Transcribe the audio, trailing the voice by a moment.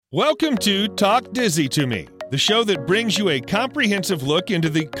Welcome to Talk Dizzy to Me, the show that brings you a comprehensive look into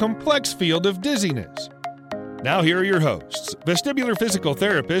the complex field of dizziness. Now here are your hosts, vestibular physical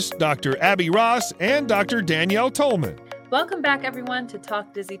therapist Dr. Abby Ross and Dr. Danielle Tolman. Welcome back, everyone, to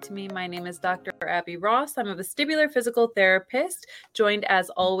Talk Dizzy to Me. My name is Dr. Abby Ross. I'm a vestibular physical therapist, joined as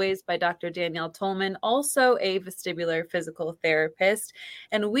always by Dr. Danielle Tolman, also a vestibular physical therapist.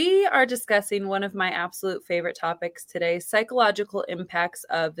 And we are discussing one of my absolute favorite topics today, psychological impacts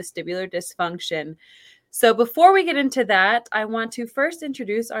of vestibular dysfunction. So before we get into that, I want to first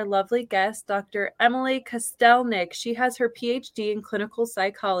introduce our lovely guest, Dr. Emily Kostelnik. She has her PhD in clinical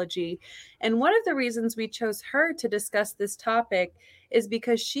psychology. And one of the reasons we chose her to discuss this topic is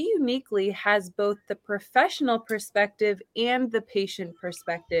because she uniquely has both the professional perspective and the patient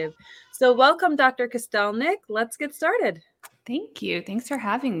perspective. So welcome, Dr. Kostelnik. Let's get started. Thank you. Thanks for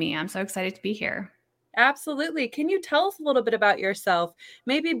having me. I'm so excited to be here. Absolutely. Can you tell us a little bit about yourself,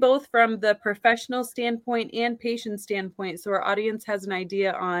 maybe both from the professional standpoint and patient standpoint, so our audience has an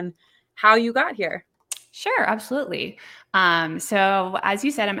idea on how you got here? Sure, absolutely. So as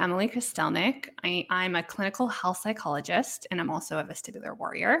you said, I'm Emily Kostelnik. I'm a clinical health psychologist, and I'm also a vestibular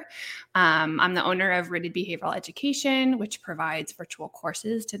warrior. I'm the owner of Rated Behavioral Education, which provides virtual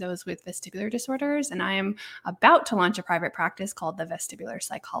courses to those with vestibular disorders. And I am about to launch a private practice called The Vestibular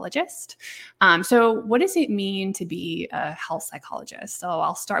Psychologist. So what does it mean to be a health psychologist? So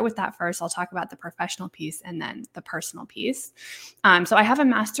I'll start with that first. I'll talk about the professional piece and then the personal piece. So I have a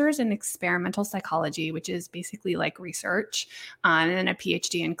master's in experimental psychology, which is basically like research, and then a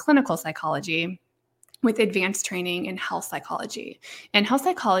PhD in clinical psychology with advanced training in health psychology. And health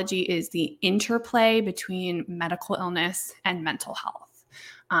psychology is the interplay between medical illness and mental health.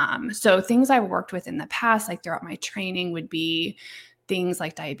 So things I've worked with in the past, like throughout my training, would be things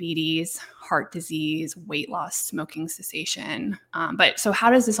like diabetes, heart disease, weight loss, smoking cessation. But so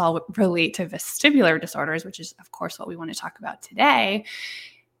how does this all relate to vestibular disorders, which is, of course, what we want to talk about today?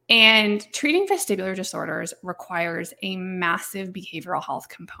 And treating vestibular disorders requires a massive behavioral health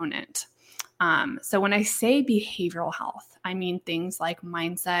component. So when I say behavioral health, I mean things like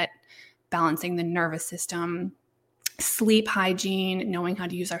mindset, balancing the nervous system, sleep hygiene, knowing how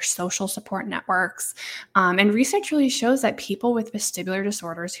to use our social support networks. And research really shows that people with vestibular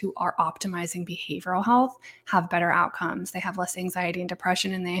disorders who are optimizing behavioral health have better outcomes. They have less anxiety and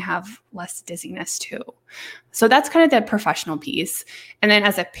depression, and they have less dizziness too. So that's kind of the professional piece. And then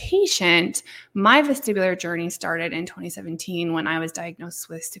as a patient, my vestibular journey started in 2017 when I was diagnosed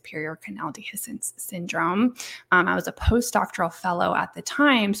with superior canal dehiscence syndrome. I was a postdoctoral fellow at the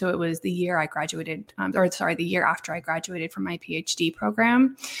time. So it was the year I graduated, the year after I graduated from my PhD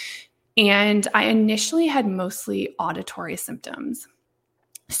program. And I initially had mostly auditory symptoms.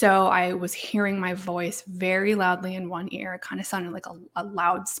 So I was hearing my voice very loudly in one ear. It kind of sounded like a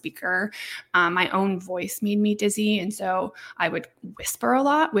loudspeaker. My own voice made me dizzy. And so I would whisper a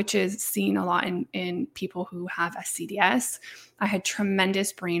lot, which is seen a lot in people who have SCDS. I had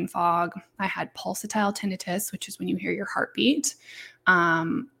tremendous brain fog. I had pulsatile tinnitus, which is when you hear your heartbeat.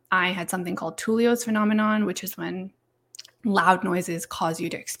 I had something called Tullio's phenomenon, which is when loud noises cause you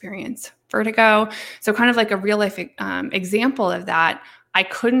to experience vertigo. So kind of like a real life example of that, I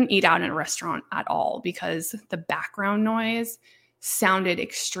couldn't eat out in a restaurant at all because the background noise sounded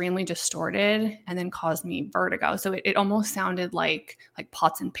extremely distorted and then caused me vertigo. So it almost sounded like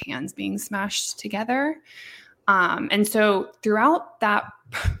pots and pans being smashed together. And so throughout that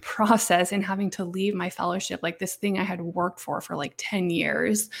process and having to leave my fellowship, like this thing I had worked for like 10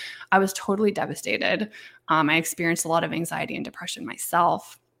 years, I was totally devastated. I experienced a lot of anxiety and depression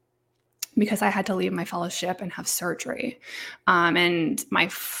myself, because I had to leave my fellowship and have surgery. And my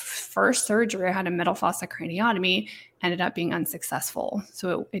first surgery, I had a middle fossa craniotomy, ended up being unsuccessful.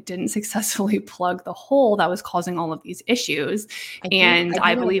 So it didn't successfully plug the hole that was causing all of these issues.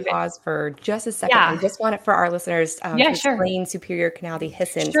 I believe pause for just a second. Yeah. I just want it for our listeners to explain superior canal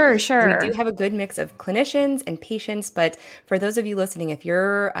dehiscence. Sure. We do have a good mix of clinicians and patients, but for those of you listening, if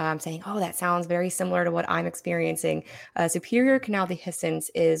you're saying, oh, that sounds very similar to what I'm experiencing, superior canal dehiscence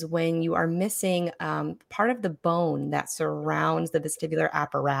is when you are missing part of the bone that surrounds the vestibular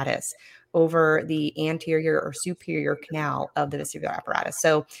apparatus over the anterior or superior canal of the vestibular apparatus.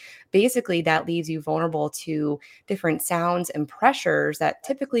 So basically that leaves you vulnerable to different sounds and pressures that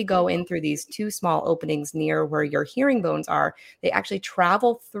typically go in through these two small openings near where your hearing bones are. They actually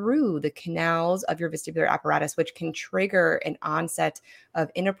travel through the canals of your vestibular apparatus, which can trigger an onset of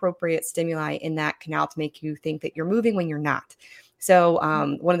inappropriate stimuli in that canal to make you think that you're moving when you're not. So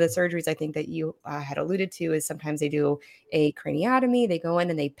one of the surgeries I think that you had alluded to is sometimes they do a craniotomy. They go in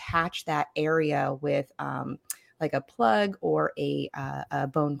and they patch that area with like a plug or a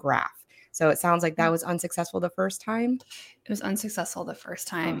bone graft. So it sounds like that was unsuccessful the first time. It was unsuccessful the first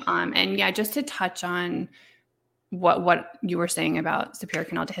time. And yeah, just to touch on what you were saying about superior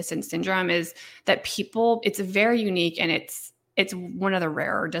canal dehiscence syndrome is that it's very unique, and it's one of the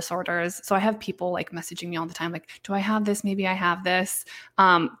rarer disorders. So I have people like messaging me all the time, like, do I have this? Maybe I have this.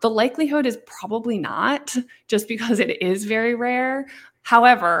 The likelihood is probably not, just because it is very rare.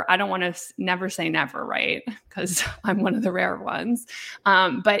 However, I don't want to never say never, right? Because I'm one of the rare ones.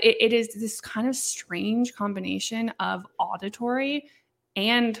 But it is this kind of strange combination of auditory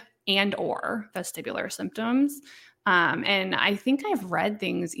and or vestibular symptoms. And I think I've read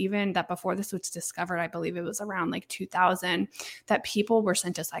things even that before this was discovered, I believe it was around like 2000, that people were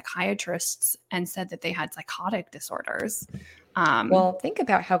sent to psychiatrists and said that they had psychotic disorders. Well, think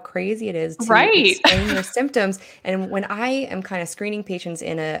about how crazy it is to Right. explain your symptoms. And when I am kind of screening patients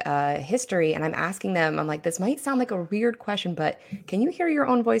in a history and I'm asking them, I'm like, this might sound like a weird question, but can you hear your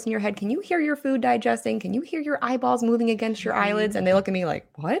own voice in your head? Can you hear your food digesting? Can you hear your eyeballs moving against your eyelids? And they look at me like,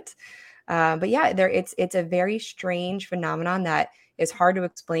 what? But yeah, it's a very strange phenomenon that is hard to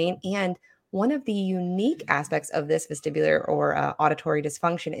explain. And one of the unique aspects of this vestibular or auditory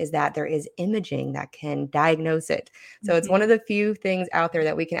dysfunction is that there is imaging that can diagnose it. So it's one of the few things out there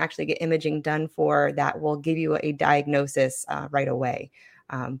that we can actually get imaging done for that will give you a diagnosis right away.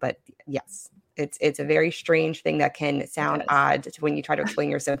 But yes, it's a very strange thing that can sound odd when you try to explain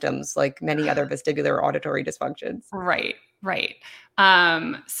your symptoms, like many other vestibular or auditory dysfunctions. Right.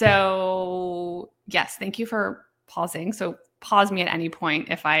 So yes, thank you for pausing. So pause me at any point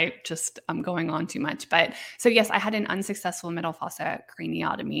if I'm going on too much. But so yes, I had an unsuccessful middle fossa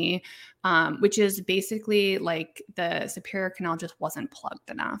craniotomy, which is basically like the superior canal just wasn't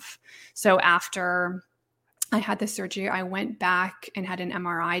plugged enough. So after I had the surgery, I went back and had an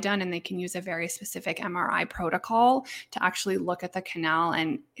MRI done, and they can use a very specific MRI protocol to actually look at the canal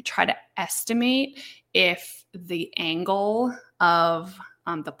and try to estimate if the angle of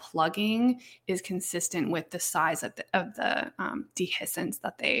the plugging is consistent with the size of the dehiscence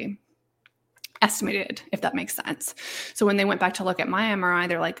that they estimated, if that makes sense. So when they went back to look at my MRI,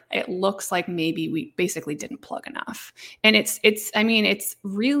 they're like, it looks like maybe we basically didn't plug enough. And it's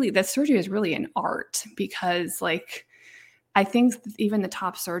really, the surgery is really an art, because like, I think even the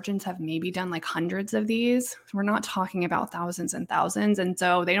top surgeons have maybe done like hundreds of these. We're not talking about thousands and thousands. And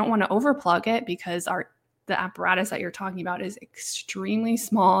so they don't want to overplug it, because the apparatus that you're talking about is extremely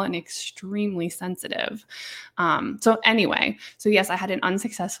small and extremely sensitive. So yes, I had an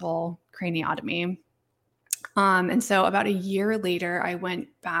unsuccessful craniotomy. And so about a year later, I went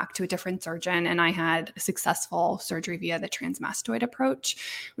back to a different surgeon, and I had a successful surgery via the transmastoid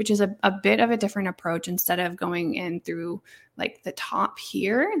approach, which is a bit of a different approach. Instead of going in through like the top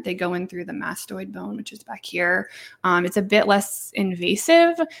here, they go in through the mastoid bone, which is back here. It's a bit less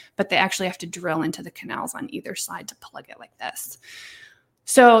invasive, but they actually have to drill into the canals on either side to plug it like this.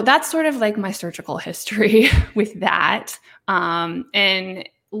 So that's sort of like my surgical history with that. And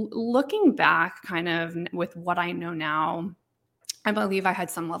looking back kind of with what I know now, I believe I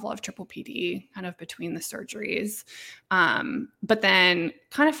had some level of triple PD kind of between the surgeries. But then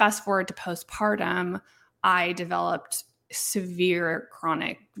kind of fast forward to postpartum, I developed severe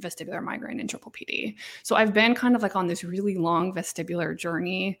chronic vestibular migraine and triple PD. So I've been kind of like on this really long vestibular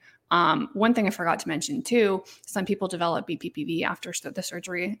journey. One thing I forgot to mention too, some people develop BPPV after the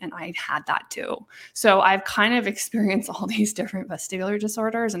surgery, and I had that too. So I've kind of experienced all these different vestibular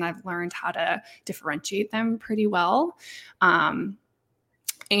disorders, and I've learned how to differentiate them pretty well.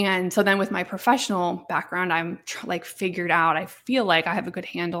 And so then with my professional background, I'm figured out, I feel like I have a good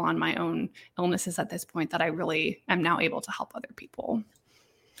handle on my own illnesses at this point, that I really am now able to help other people.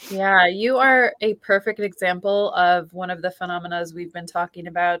 Yeah, you are a perfect example of one of the phenomena we've been talking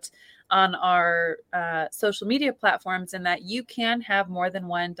about on our social media platforms, in that you can have more than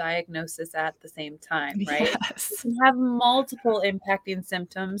one diagnosis at the same time, right? Yes. You can have multiple impacting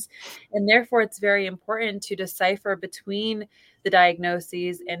symptoms, and therefore it's very important to decipher between the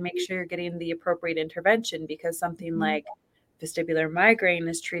diagnoses and make sure you're getting the appropriate intervention, because something like vestibular migraine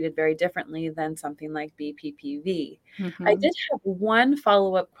is treated very differently than something like BPPV. Mm-hmm. I did have one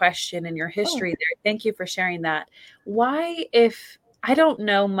follow-up question in your history there. Thank you for sharing that. Why, if I don't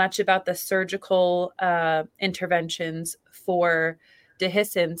know much about the surgical interventions for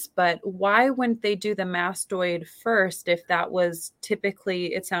dehiscence, but why wouldn't they do the mastoid first if that was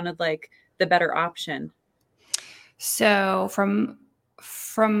typically, it sounded like, the better option? So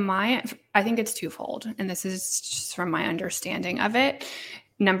I think it's twofold, and this is just from my understanding of it.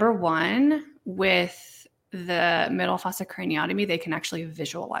 Number one, with the middle fossa craniotomy, they can actually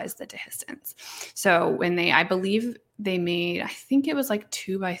visualize the dehiscence. So when I believe they made, I think it was like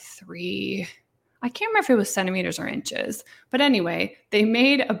 2x3. I can't remember if it was centimeters or inches, but anyway, they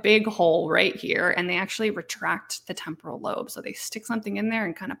made a big hole right here and they actually retract the temporal lobe. So they stick something in there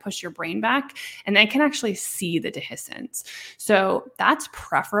and kind of push your brain back, and they can actually see the dehiscence. So that's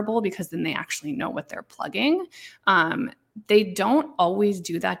preferable because then they actually know what they're plugging. They don't always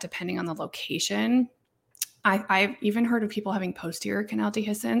do that depending on the location. I've even heard of people having posterior canal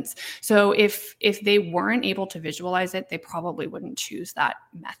dehiscence. So if they weren't able to visualize it, they probably wouldn't choose that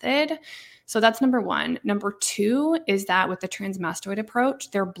method. So that's number one. Number two is that with the transmastoid approach,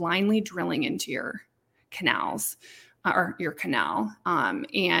 they're blindly drilling into your canals or your canal.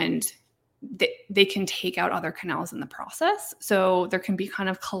 And they can take out other canals in the process. So there can be kind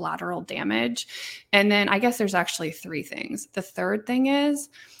of collateral damage. And then I guess there's actually three things. The third thing is,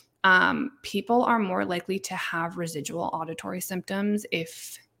 people are more likely to have residual auditory symptoms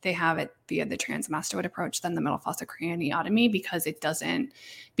if they have it via the transmastoid approach than the middle fossa craniotomy, because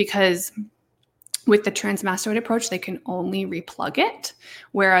with the transmastoid approach, they can only replug it.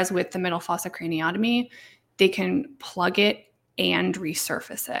 Whereas with the middle fossa craniotomy, they can plug it and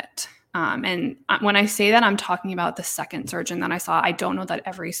resurface it. And when I say that, I'm talking about the second surgeon that I saw. I don't know that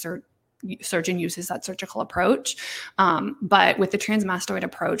every surgeon uses that surgical approach. But with the transmastoid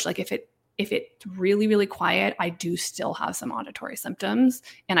approach, like if it's really, really quiet, I do still have some auditory symptoms.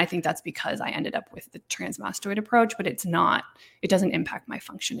 And I think that's because I ended up with the transmastoid approach, but it doesn't impact my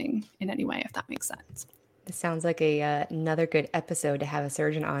functioning in any way, if that makes sense. This sounds like another good episode to have a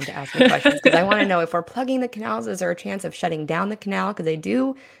surgeon on to ask me questions, because I want to know, if we're plugging the canals, is there a chance of shutting down the canal? Because they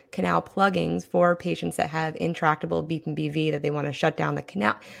do canal pluggings for patients that have intractable BEEP and BV, that they want to shut down the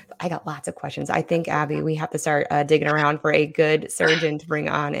canal. I got lots of questions. I think, Abby, we have to start digging around for a good surgeon to bring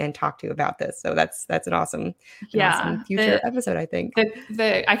on and talk to about this. So that's an awesome future episode, I think.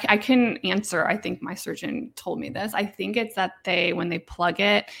 I can answer. I think my surgeon told me this. I think it's that when they plug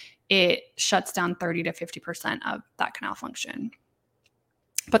it shuts down 30 to 50% of that canal function.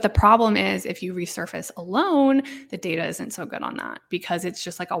 But the problem is, if you resurface alone, the data isn't so good on that, because it's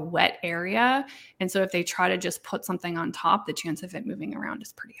just like a wet area. And so if they try to just put something on top, the chance of it moving around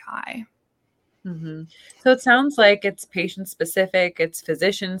is pretty high. Mm-hmm. So it sounds like it's patient specific, it's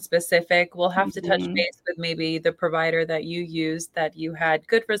physician specific. We'll have to touch base with maybe the provider that you used, that you had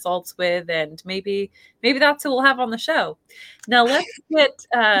good results with, and maybe that's who we'll have on the show. Now let's get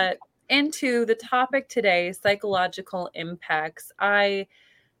into the topic today, psychological impacts. I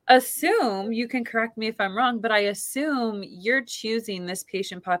assume, you can correct me if I'm wrong, but I assume you're choosing this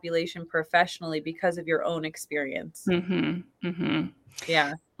patient population professionally because of your own experience. Mm-hmm. Mm-hmm.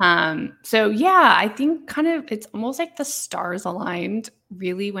 Yeah. I think kind of it's almost like the stars aligned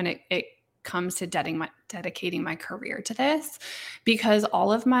really when it comes to dedicating my career to this, because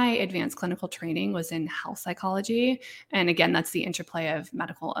all of my advanced clinical training was in health psychology. And again, that's the interplay of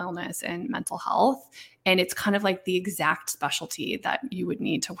medical illness and mental health. And it's kind of like the exact specialty that you would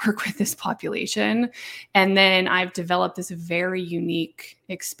need to work with this population. And then I've developed this very unique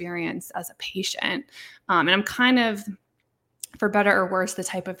experience as a patient. And I'm kind of, for better or worse, the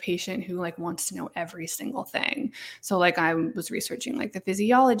type of patient who wants to know every single thing. So I was researching the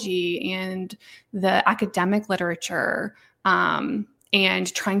physiology and the academic literature, and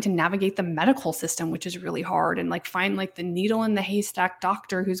trying to navigate the medical system, which is really hard, and find the needle in the haystack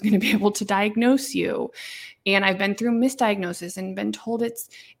doctor who's going to be able to diagnose you. And I've been through misdiagnosis and been told it's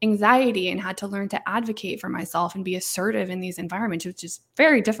anxiety, and had to learn to advocate for myself and be assertive in these environments, which is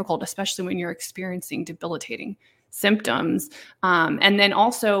very difficult, especially when you're experiencing debilitating symptoms, and then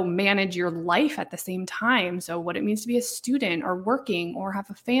also manage your life at the same time. So what it means to be a student or working or have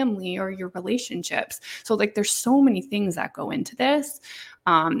a family or your relationships. So there's so many things that go into this.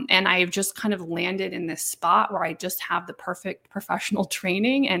 And I've just kind of landed in this spot where I just have the perfect professional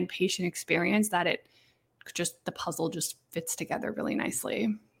training and patient experience that the puzzle just fits together really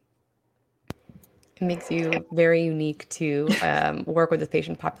nicely. It makes you very unique to work with this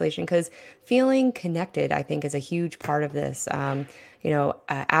patient population, because feeling connected, I think, is a huge part of this.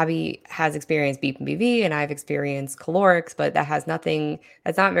 Abby has experienced BEEP and BV, and I've experienced calorics, but that's not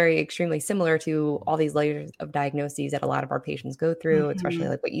very extremely similar to all these layers of diagnoses that a lot of our patients go through, especially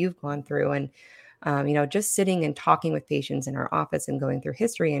what you've gone through. And just sitting and talking with patients in our office and going through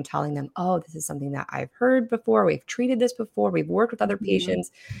history and telling them, oh, this is something that I've heard before. We've treated this before. We've worked with other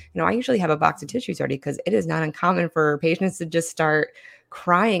patients. I usually have a box of tissues ready, because it is not uncommon for patients to just start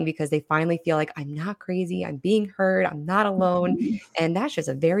crying because they finally feel like I'm not crazy, I'm being heard, I'm not alone. And that's just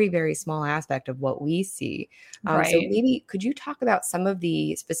a very, very small aspect of what we see. So Right. maybe could you talk about some of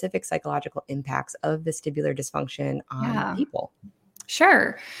the specific psychological impacts of vestibular dysfunction on Yeah. people?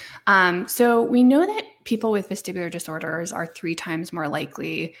 Sure. So we know that people with vestibular disorders are 3 times more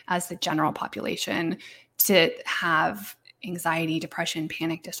likely as the general population to have anxiety, depression,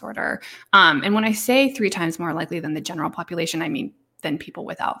 panic disorder. And when I say 3 times more likely than the general population, I mean than people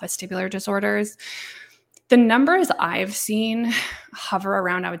without vestibular disorders. The numbers I've seen hover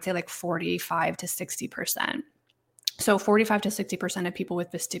around, I would say like 45 to 60%. So 45 to 60% of people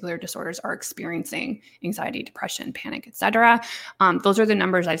with vestibular disorders are experiencing anxiety, depression, panic, etc. Those are the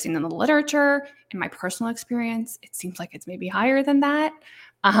numbers I've seen in the literature. In my personal experience, it seems like it's maybe higher than that.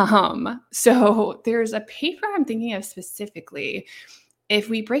 So there's a paper I'm thinking of specifically. If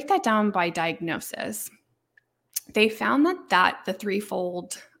we break that down by diagnosis, they found that the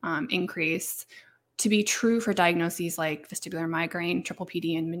threefold increase to be true for diagnoses like vestibular migraine, triple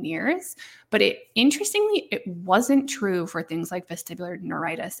PD, and Meniere's. But interestingly, it wasn't true for things like vestibular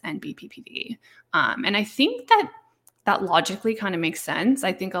neuritis and BPPV. And I think that logically kind of makes sense.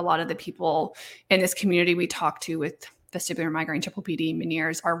 I think a lot of the people in this community we talk to with vestibular migraine, triple PD,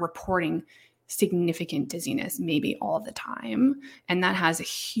 Meniere's are reporting significant dizziness maybe all the time. And that has a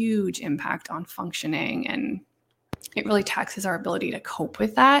huge impact on functioning, and it really taxes our ability to cope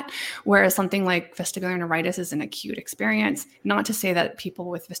with that. Whereas something like vestibular neuritis is an acute experience. Not to say that people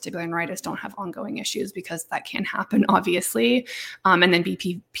with vestibular neuritis don't have ongoing issues, because that can happen, obviously. And then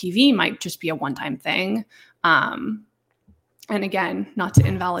BPPV might just be a one-time thing. And again, not to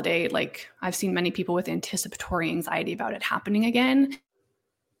invalidate, like I've seen many people with anticipatory anxiety about it happening again.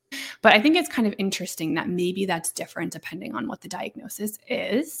 But I think it's kind of interesting that maybe that's different depending on what the diagnosis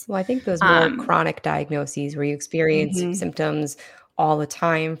is. Well, I think those more chronic diagnoses where you experience Mhm. symptoms all the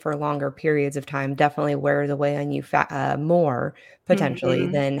time for longer periods of time definitely wears away on you more potentially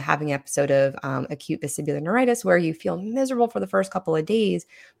Mhm. than having an episode of acute vestibular neuritis where you feel miserable for the first couple of days,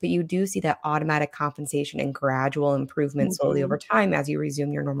 but you do see that automatic compensation and gradual improvement slowly over Mhm. time as you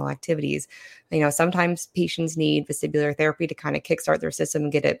resume your normal activities. Sometimes patients need vestibular therapy to kind of kickstart their system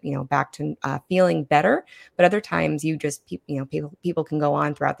and get it, back to feeling better. But other times you just, people can go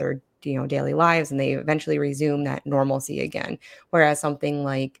on throughout their, daily lives and they eventually resume that normalcy again. Whereas something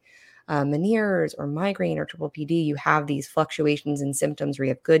like Meniere's or migraine or triple PD, you have these fluctuations in symptoms where you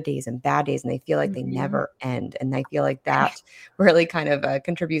have good days and bad days, and they feel like they Mhm. never end. And I feel like that really kind of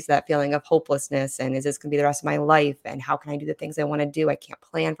contributes to that feeling of hopelessness. And is this going to be the rest of my life? And how can I do the things I want to do? I can't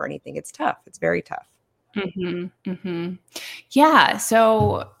plan for anything. It's tough. It's very tough. Mhm, mhm. Yeah,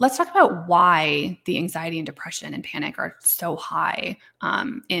 so let's talk about why the anxiety and depression and panic are so high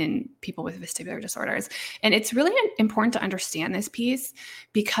in people with vestibular disorders. And it's really important to understand this piece,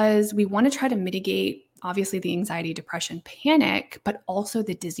 because we want to try to mitigate, obviously, the anxiety, depression, panic, but also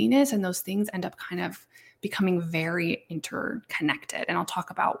the dizziness. And those things end up kind of becoming very interconnected. And I'll talk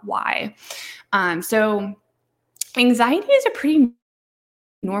about why. So anxiety is a pretty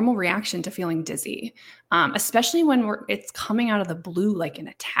normal reaction to feeling dizzy, especially when it's coming out of the blue, like in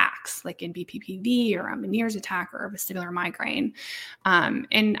attacks, like in BPPV or a Meniere's attack or a vestibular migraine.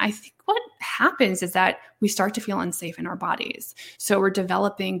 And I think what happens is that we start to feel unsafe in our bodies. So we're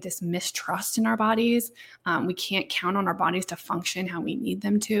developing this mistrust in our bodies. We can't count on our bodies to function how we need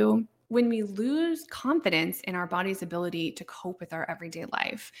them to. When we lose confidence in our body's ability to cope with our everyday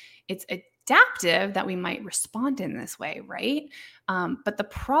life, it's adaptive that we might respond in this way, right? But the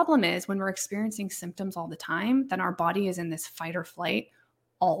problem is when we're experiencing symptoms all the time, then our body is in this fight or flight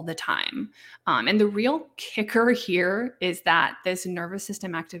all the time. And the real kicker here is that this nervous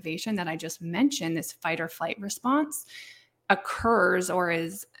system activation that I just mentioned, this fight or flight response, occurs or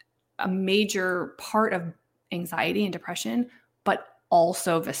is a major part of anxiety and depression, but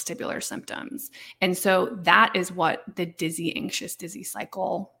also vestibular symptoms. And so that is what the dizzy, anxious, dizzy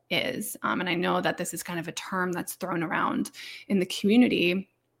cycle is. And I know that this is kind of a term that's thrown around in the community.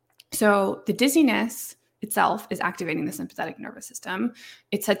 So the dizziness itself is activating the sympathetic nervous system.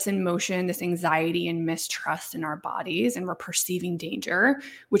 It sets in motion this anxiety and mistrust in our bodies, and we're perceiving danger,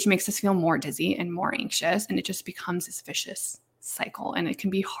 which makes us feel more dizzy and more anxious. And it just becomes this vicious cycle, and it can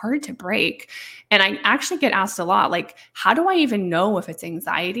be hard to break. And I actually get asked a lot, like, how do I even know if it's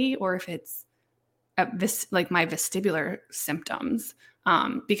anxiety or if it's like my vestibular symptoms?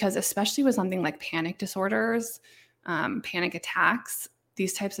 Because especially with something like panic disorders, panic attacks,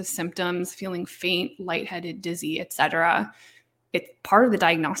 these types of symptoms, feeling faint, lightheaded, dizzy, etc., it's part of the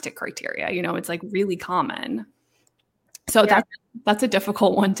diagnostic criteria. It's like really common. So that's a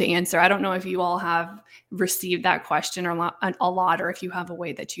difficult one to answer. I don't know if you all have received that question a lot, or if you have a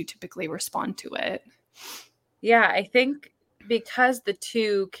way that you typically respond to it. Yeah, I think because the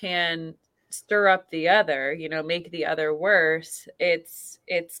two can stir up the other, make the other worse, it's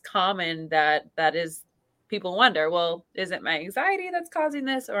common that is people wonder, well, is it my anxiety that's causing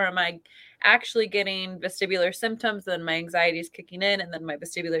this, or am I actually getting vestibular symptoms, then my anxiety is kicking in, and then my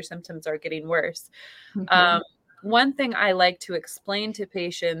vestibular symptoms are getting worse? One thing I like to explain to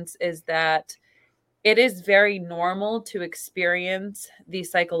patients is that it is very normal to experience the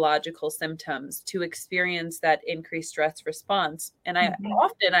psychological symptoms, to experience that increased stress response. And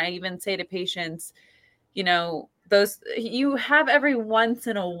I even say to patients, those you have every once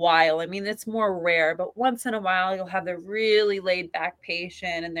in a while. I mean, it's more rare, but once in a while you'll have the really laid back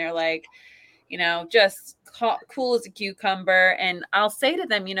patient and they're like, just cool as a cucumber. And I'll say to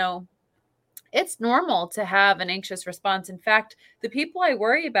them, it's normal to have an anxious response. In fact, the people I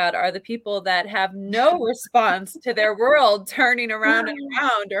worry about are the people that have no response to their world turning around and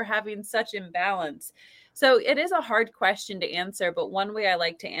around or having such imbalance. So it is a hard question to answer, but one way I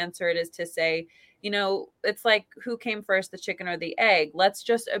like to answer it is to say, it's like, who came first, the chicken or the egg? Let's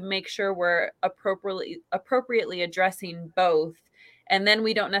just make sure we're appropriately addressing both. And then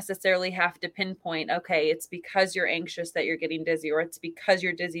we don't necessarily have to pinpoint, okay, it's because you're anxious that you're getting dizzy, or it's because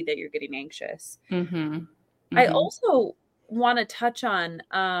you're dizzy that you're getting anxious. I also want to touch on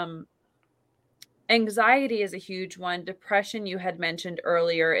anxiety is a huge one. Depression, you had mentioned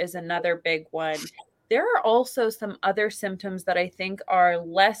earlier, is another big one. There are also some other symptoms that I think are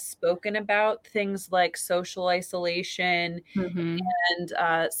less spoken about, things like social isolation. And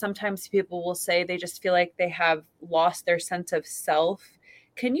sometimes people will say they just feel like they have lost their sense of self.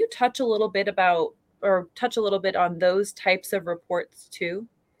 Can you touch a little bit on those types of reports too?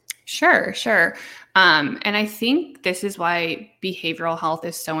 Sure. And I think this is why behavioral health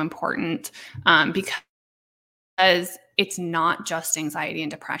is so important, because it's not just anxiety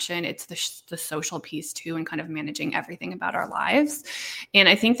and depression, it's the social piece too, and kind of managing everything about our lives. And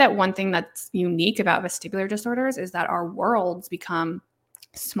I think that one thing that's unique about vestibular disorders is that our worlds become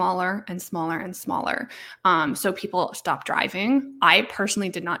smaller and smaller and smaller. So people stop driving. I personally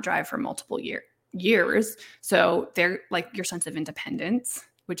did not drive for multiple years. So they're like your sense of independence,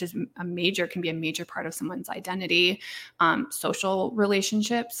 which is can be a major part of someone's identity. Social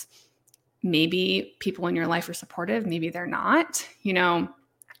relationships. Maybe people in your life are supportive, maybe they're not.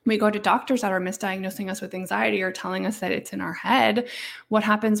 We go to doctors that are misdiagnosing us with anxiety or telling us that it's in our head. What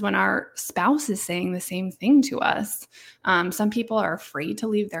happens when our spouse is saying the same thing to us? Some people are afraid to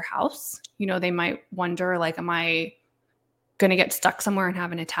leave their house. They might wonder, like, am I going to get stuck somewhere and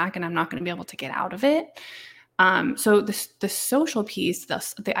have an attack and I'm not going to be able to get out of it? So the social piece,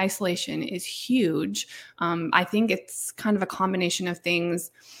 the isolation is huge. I think it's kind of a combination of things.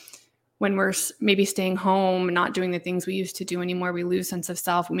 When we're maybe staying home, not doing the things we used to do anymore, we lose sense of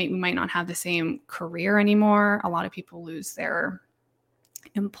self. We might not have the same career anymore. A lot of people lose their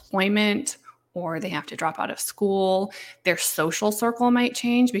employment, or they have to drop out of school. Their social circle might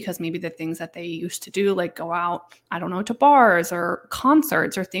change because maybe the things that they used to do, like go out, to bars or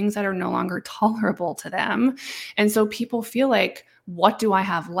concerts, or things that are no longer tolerable to them. And so people feel like, what do I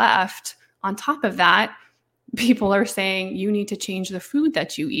have left? On top of that, people are saying you need to change the food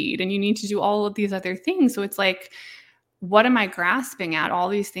that you eat and you need to do all of these other things. So it's like, what am I grasping at? All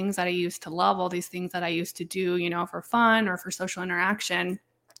these things that I used to love, all these things that I used to do, for fun or for social interaction,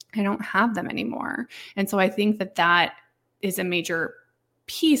 I don't have them anymore. And so I think that is a major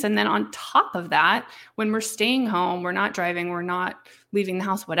piece. And then on top of that, when we're staying home, we're not driving, we're not leaving the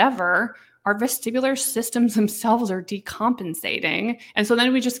house, whatever, our vestibular systems themselves are decompensating. And so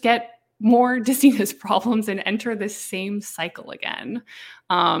then we just get more dizziness problems and enter this same cycle again.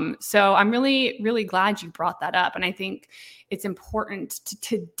 So I'm really, really glad you brought that up. And I think it's important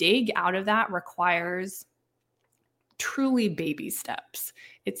to dig out of that requires truly baby steps.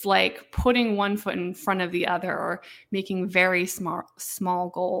 It's like putting one foot in front of the other or making very small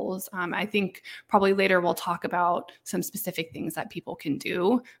goals. I think probably later we'll talk about some specific things that people can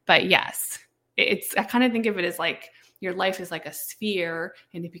do. But yes, I kind of think of it as like your life is like a sphere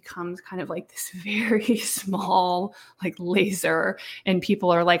and it becomes kind of like this very small, like laser. And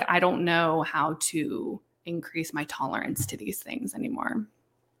people are like, I don't know how to increase my tolerance to these things anymore.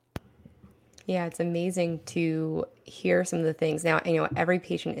 Yeah, it's amazing to hear some of the things. Now, every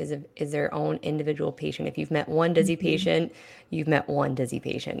patient is their own individual patient. If you've met one dizzy patient, you've met one dizzy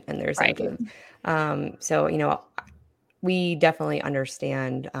patient and their symptoms. So, we definitely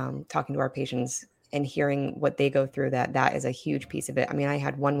understand talking to our patients and hearing what they go through, that is a huge piece of it. I mean, I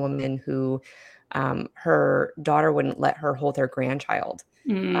had one woman who her daughter wouldn't let her hold her grandchild,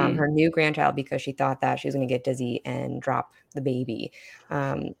 her new grandchild, because she thought that she was going to get dizzy and drop the baby.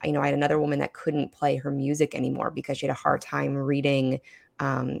 I had another woman that couldn't play her music anymore because she had a hard time reading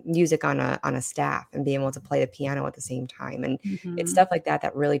music on a staff and being able to play the piano at the same time. And it's stuff like that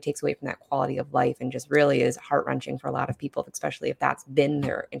that really takes away from that quality of life and just really is heart-wrenching for a lot of people, especially if that's been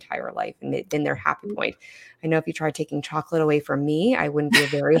their entire life and been their happy point. I know if you tried taking chocolate away from me, I wouldn't be a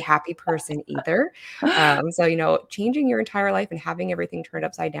very happy person either. So, changing your entire life and having everything turned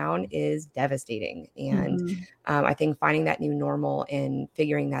upside down is devastating. And I think finding that new normal and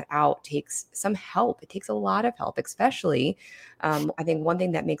figuring that out takes some help. It takes a lot of help, especially I think one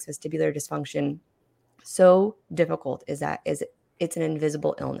thing that makes vestibular dysfunction so difficult is it's an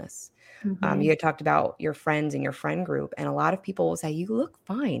invisible illness. You had talked about your friends and your friend group, and a lot of people will say, "You look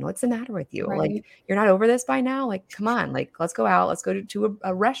fine. What's the matter with you? Right. Like, you're not over this by now? Like, come on, like, let's go out. Let's go to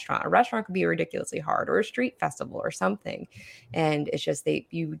a restaurant. A restaurant could be ridiculously hard, or a street festival or something." And it's just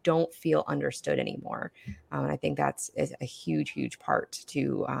you don't feel understood anymore. And I think is a huge, huge part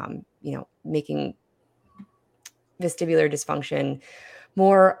to, making vestibular dysfunction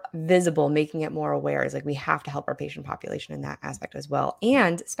more visible, making it more aware. Is like, we have to help our patient population in that aspect as well.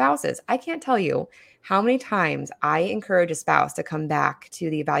 And spouses, I can't tell you how many times I encourage a spouse to come back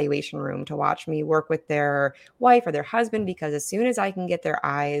to the evaluation room to watch me work with their wife or their husband, because as soon as I can get their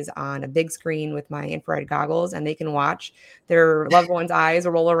eyes on a big screen with my infrared goggles and they can watch their loved one's eyes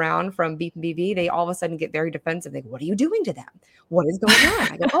roll around from beep and BV, they all of a sudden get very defensive. They go, "What are you doing to them? What is going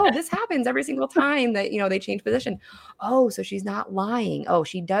on?" I go, "Oh, this happens every single time that, they change position." "Oh, so she's not lying. Oh,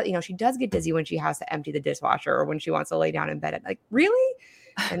 she does, she does get dizzy when she has to empty the dishwasher or when she wants to lay down in bed." Like, really?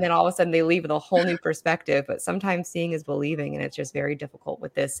 And then all of a sudden they leave with a whole new perspective. But sometimes seeing is believing, and it's just very difficult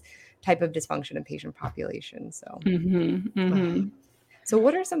with this type of dysfunction in patient population. So, So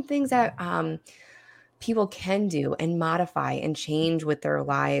what are some things that people can do and modify and change with their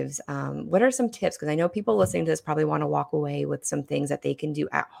lives? What are some tips? Because I know people listening to this probably want to walk away with some things that they can do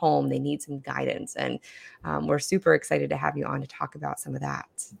at home. They need some guidance. And we're super excited to have you on to talk about some of that.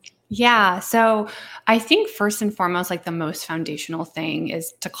 Yeah. So I think first and foremost, like the most foundational thing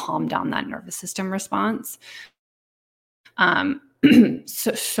is to calm down that nervous system response.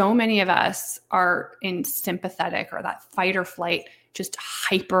 So many of us are in sympathetic or that fight or flight, just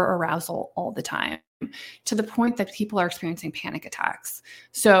hyper arousal all the time, to the point that people are experiencing panic attacks.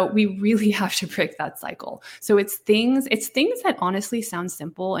 So we really have to break that cycle. So it's things that honestly sound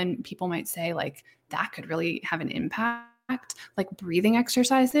simple, and people might say like, that could really have an impact. Like breathing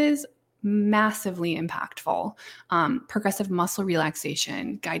exercises, massively impactful. Progressive muscle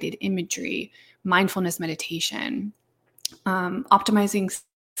relaxation, guided imagery, mindfulness meditation, optimizing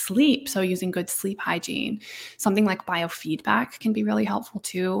sleep. So using good sleep hygiene, something like biofeedback can be really helpful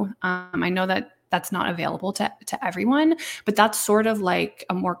too. I know that that's not available to everyone, but that's sort of like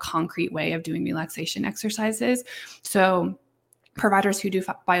a more concrete way of doing relaxation exercises. So providers who do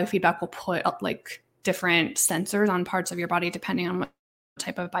biofeedback will put up like different sensors on parts of your body, depending on what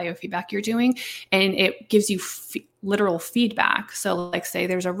type of biofeedback you're doing. And it gives you literal feedback. So like, say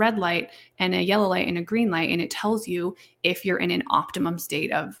there's a red light and a yellow light and a green light, and it tells you if you're in an optimum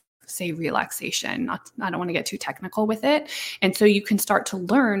state of, say, relaxation. I don't want to get too technical with it. And so you can start to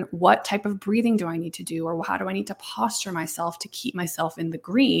learn, what type of breathing do I need to do? Or how do I need to posture myself to keep myself in the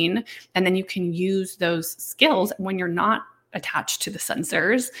green? And then you can use those skills when you're not attached to the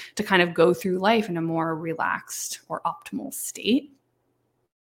sensors to kind of go through life in a more relaxed or optimal state.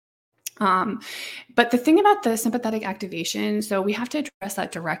 But the thing about the sympathetic activation, so we have to address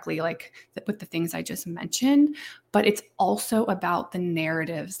that directly, like with the things I just mentioned, but it's also about the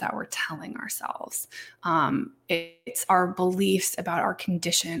narratives that we're telling ourselves. It's our beliefs about our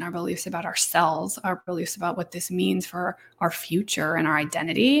condition, our beliefs about ourselves, our beliefs about what this means for our future and our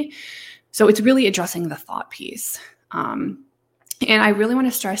identity. So it's really addressing the thought piece. And I really want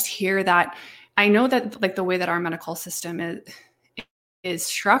to stress here that I know that like the way that our medical system is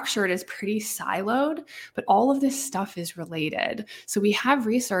structured is pretty siloed, but all of this stuff is related. So we have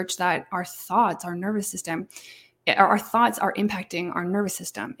research that our thoughts, our nervous system, our thoughts are impacting our nervous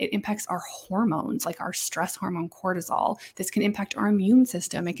system. It impacts our hormones, like our stress hormone cortisol. This can impact our immune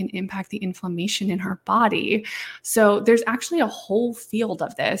system. It can impact the inflammation in our body. So there's actually a whole field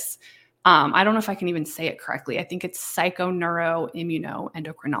of this. I don't know if I can even say it correctly. I think it's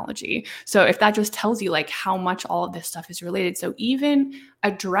psychoneuroimmunoendocrinology. So if that just tells you like how much all of this stuff is related. So even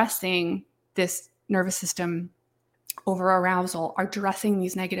addressing this nervous system over-arousal, addressing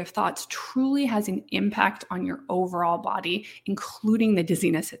these negative thoughts truly has an impact on your overall body, including the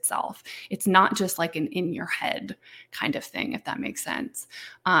dizziness itself. It's not just like an in your head kind of thing, if that makes sense.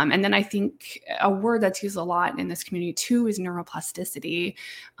 And then I think a word that's used a lot in this community too is neuroplasticity.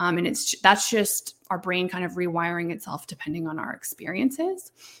 And that's just our brain kind of rewiring itself depending on our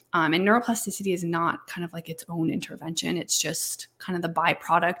experiences. And neuroplasticity is not kind of like its own intervention. It's just kind of the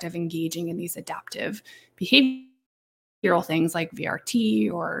byproduct of engaging in these adaptive behaviors. Things like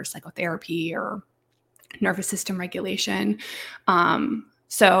VRT or psychotherapy or nervous system regulation.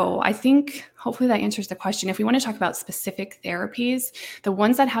 So I think hopefully that answers the question. If we want to talk about specific therapies, the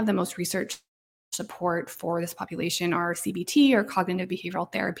ones that have the most research support for this population are CBT or cognitive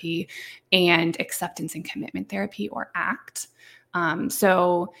behavioral therapy and acceptance and commitment therapy or ACT.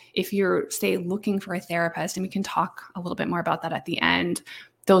 So if you're, say, looking for a therapist, and we can talk a little bit more about that at the end,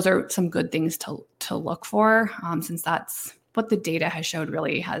 those are some good things to look for, since that's what the data has showed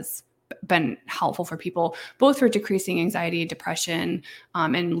really has been helpful for people, both for decreasing anxiety, depression,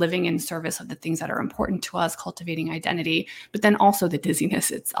 and living in service of the things that are important to us, cultivating identity, but then also the dizziness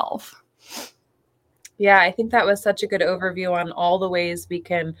itself. Yeah, I think that was such a good overview on all the ways we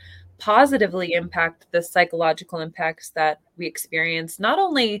can positively impact the psychological impacts that we experience. Not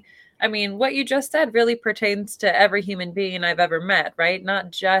only, I mean, what you just said really pertains to every human being I've ever met, right? Not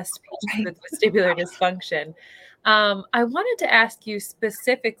just patients with vestibular dysfunction. I wanted to ask you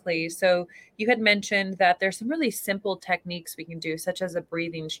specifically, so you had mentioned that there's some really simple techniques we can do, such as a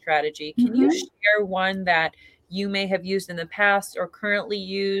breathing strategy. Can you share one that you may have used in the past or currently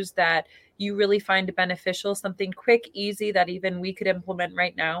use that you really find beneficial, something quick, easy that even we could implement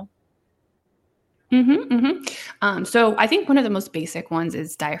right now? So I think one of the most basic ones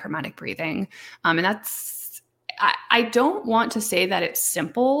is diaphragmatic breathing. And that's, I don't want to say that it's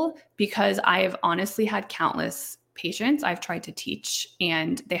simple because I have honestly had countless patients I've tried to teach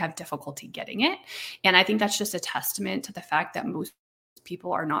and they have difficulty getting it. And I think that's just a testament to the fact that most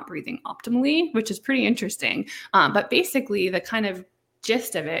people are not breathing optimally, which is pretty interesting. But basically the kind of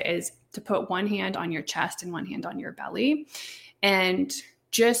gist of it is to put one hand on your chest and one hand on your belly and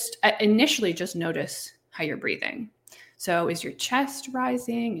just initially just notice how you're breathing. So is your chest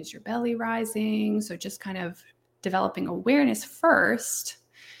rising? Is your belly rising? So just kind of developing awareness first,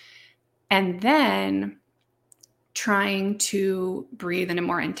 and then trying to breathe in a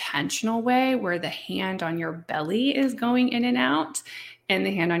more intentional way where the hand on your belly is going in and out and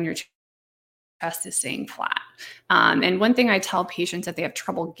the hand on your chest is staying flat. And one thing I tell patients that they have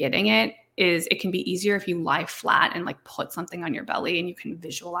trouble getting it is it can be easier if you lie flat and like put something on your belly and you can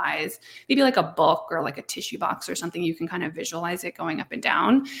visualize maybe like a book or like a tissue box or something. You can kind of visualize it going up and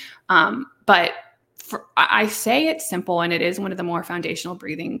down. But I say it's simple and it is one of the more foundational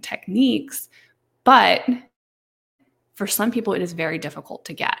breathing techniques, but for some people it is very difficult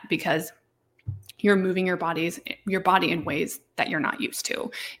to get because you're moving your body in ways that you're not used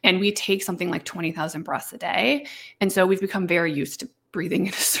to. And we take something like 20,000 breaths a day. And so we've become very used to breathing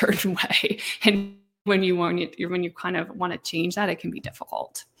in a certain way. And when you kind of want to change that, it can be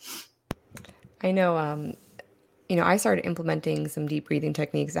difficult. I know, I started implementing some deep breathing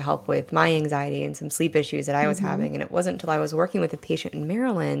techniques to help with my anxiety and some sleep issues that I was having. And it wasn't until I was working with a patient in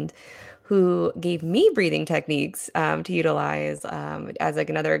Maryland who gave me breathing techniques to utilize. As like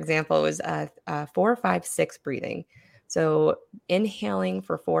another example, it was 4, 5, 6 breathing. So inhaling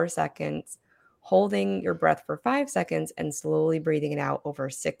for 4 seconds, holding your breath for 5 seconds, and slowly breathing it out over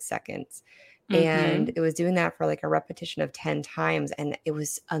 6 seconds. And it was doing that for like a repetition of 10 times. And it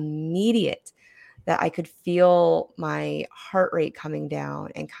was immediate that I could feel my heart rate coming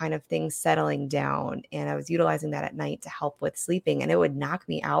down and kind of things settling down. And I was utilizing that at night to help with sleeping, and it would knock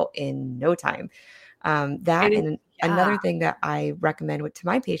me out in no time. Another thing that I recommend to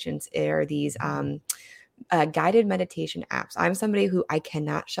my patients are these guided meditation apps. I'm somebody who I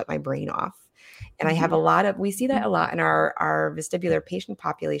cannot shut my brain off. And I have we see that a lot in our vestibular patient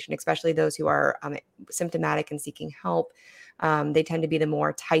population, especially those who are symptomatic and seeking help. They tend to be the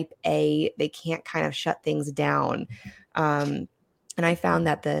more type A. They can't kind of shut things down. And I found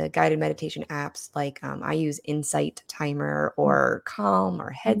that the guided meditation apps, like I use Insight Timer or Calm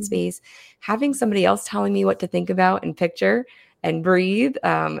or Headspace, having somebody else telling me what to think about and picture and breathe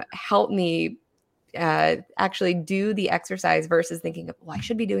helped me actually do the exercise versus thinking of, well, I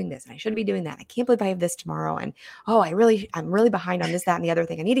should be doing this and I should be doing that. I can't believe I have this tomorrow. And I'm really behind on this, that, and the other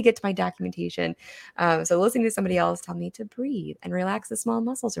thing. I need to get to my documentation. So listening to somebody else tell me to breathe and relax the small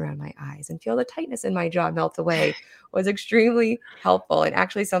muscles around my eyes and feel the tightness in my jaw melt away was extremely helpful, and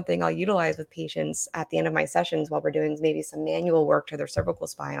actually something I'll utilize with patients at the end of my sessions while we're doing maybe some manual work to their cervical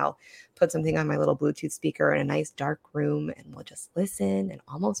spine. I'll put something on my little Bluetooth speaker in a nice dark room, and we'll just listen and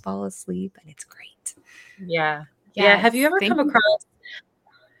almost fall asleep, and it's great. Yeah. Yes, Yeah. Have you ever come across,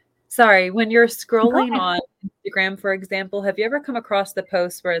 sorry, when you're scrolling on Instagram, for example, have you ever come across the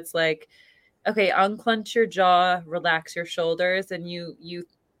post where it's like, okay, unclench your jaw, relax your shoulders, and you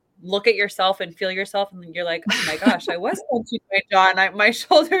look at yourself and feel yourself, and you're like, oh my gosh, I was clenching my jaw and my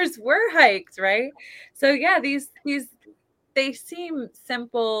shoulders were hiked, right? So yeah, these they seem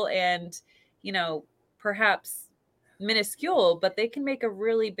simple and, perhaps minuscule, but they can make a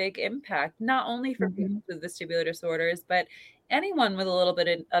really big impact, not only for people with vestibular disorders, but anyone with a little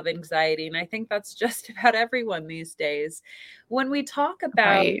bit of anxiety. And I think that's just about everyone these days. When we talk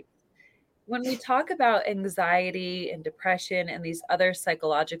about anxiety and depression and these other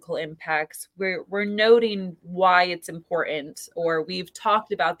psychological impacts, we're noting why it's important, or we've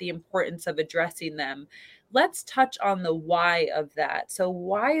talked about the importance of addressing them. Let's touch on the why of that. So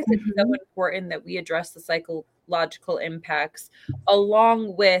why is it so important that we address the psychological impacts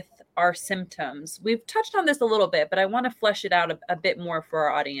along with our symptoms? We've touched on this a little bit, but I want to flesh it out a bit more for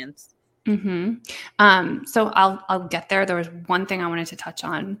our audience. So I'll get there. There was one thing I wanted to touch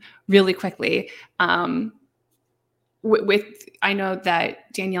on really quickly. I know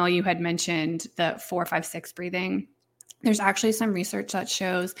that Danielle, you had mentioned the 4-5-6 breathing. There's actually some research that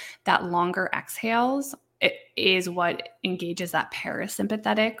shows that longer exhales is what engages that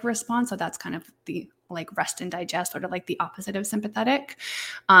parasympathetic response. So that's kind of the like rest and digest, sort of like the opposite of sympathetic.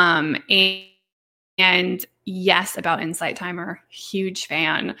 And yes, about Insight Timer, huge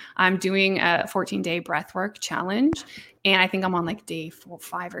fan. I'm doing a 14-day breathwork challenge, and I think I'm on like day 4,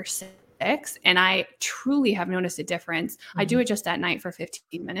 5, or 6. And I truly have noticed a difference. I do it just at night for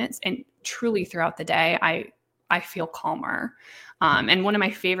 15 minutes, and truly throughout the day, I feel calmer. And one of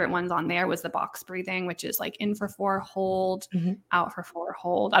my favorite ones on there was the box breathing, which is like in for 4, hold, out for 4,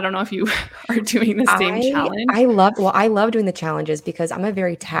 hold. I don't know if you are doing the same challenge. I love doing the challenges because I'm a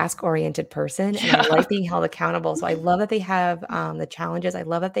very task-oriented person, and I like being held accountable. So I love that they have the challenges. I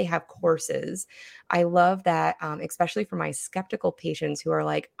love that they have courses. I love that, especially for my skeptical patients who are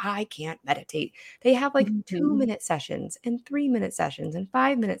like, I can't meditate. They have like 2-minute sessions and 3-minute sessions and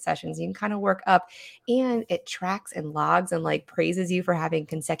 5-minute sessions. You can kind of work up, and it tracks and logs and like praises you for having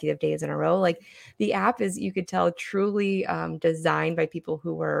consecutive days in a row. Like the app is, you could tell, truly designed by people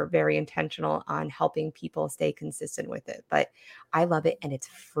who were very intentional on helping people stay consistent with it. But I love it, and it's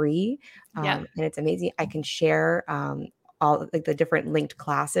free, and it's amazing. I can share all like the different linked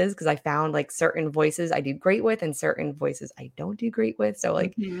classes, because I found like certain voices I do great with and certain voices I don't do great with. So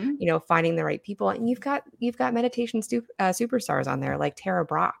like, finding the right people. And you've got meditation superstars on there like Tara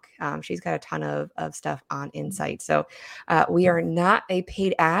Brock. She's got a ton of stuff on Insight. So we are not a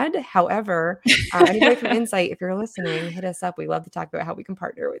paid ad. However, anybody from Insight, if you're listening, hit us up. We love to talk about how we can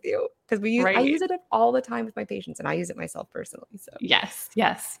partner with you, because I use it all the time with my patients, and I use it myself personally. So yes.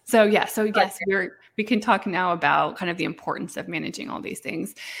 So yes, we can talk now about kind of the importance of managing all these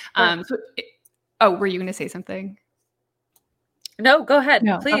things. Were you going to say something? No, go ahead,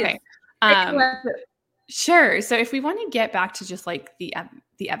 please. Okay. Sure. So if we want to get back to just like the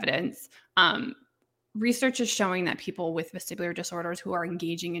evidence, research is showing that people with vestibular disorders who are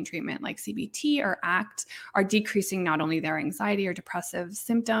engaging in treatment like CBT or ACT are decreasing not only their anxiety or depressive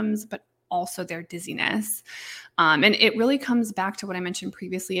symptoms, but also their dizziness. And it really comes back to what I mentioned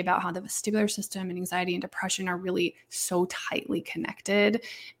previously about how the vestibular system and anxiety and depression are really so tightly connected.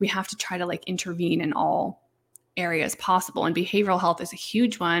 We have to try to like intervene in all areas possible. And behavioral health is a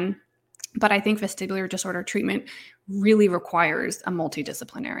huge one. But I think vestibular disorder treatment really requires a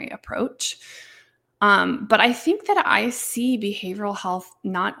multidisciplinary approach. But I think that I see behavioral health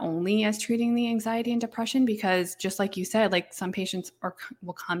not only as treating the anxiety and depression, because just like you said, like some patients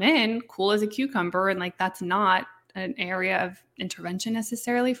will come in cool as a cucumber, and like that's not an area of intervention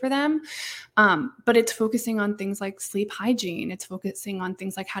necessarily for them. But it's focusing on things like sleep hygiene. It's focusing on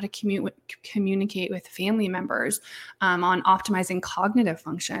things like how to communicate with family members, on optimizing cognitive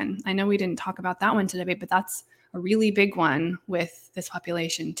function. I know we didn't talk about that one today, but that's a really big one with this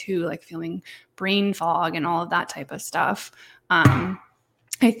population too, like feeling brain fog and all of that type of stuff. I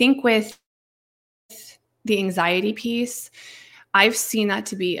think with the anxiety piece, I've seen that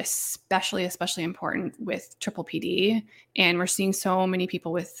to be especially important with triple PD. And we're seeing so many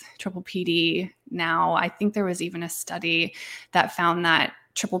people with triple PD now. I think there was even a study that found that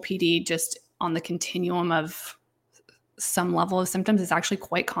triple PD, just on the continuum of some level of symptoms, is actually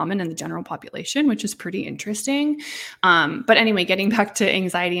quite common in the general population, which is pretty interesting. But anyway, getting back to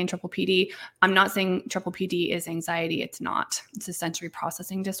anxiety and triple PD, I'm not saying triple PD is anxiety. It's not. It's a sensory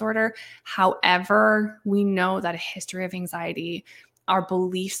processing disorder. However, we know that a history of anxiety, our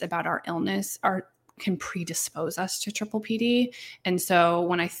beliefs about our illness can predispose us to triple PD. And so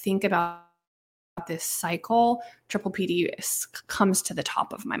when I think about this cycle, triple PD comes to the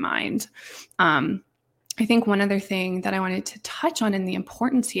top of my mind. I think one other thing that I wanted to touch on in the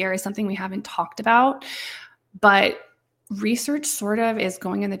importance here is something we haven't talked about, but research sort of is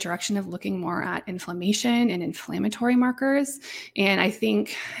going in the direction of looking more at inflammation and inflammatory markers. And I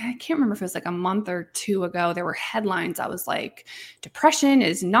think, I can't remember if it was like a month or two ago, there were headlines that was like, depression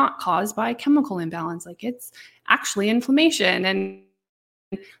is not caused by chemical imbalance. Like, it's actually inflammation. And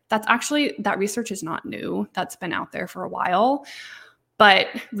that research is not new. That's been out there for a while. But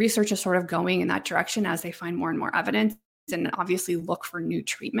research is sort of going in that direction as they find more and more evidence and obviously look for new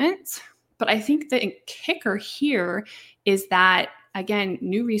treatments. But I think the kicker here is that, again,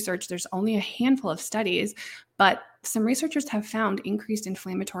 new research, there's only a handful of studies, but some researchers have found increased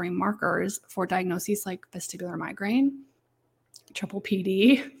inflammatory markers for diagnoses like vestibular migraine, triple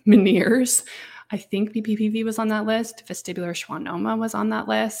PD, Meniere's. I think BPPV was on that list. Vestibular schwannoma was on that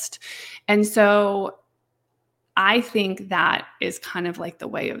list. And so I think that is kind of like the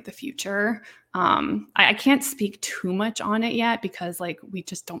way of the future. I can't speak too much on it yet because like we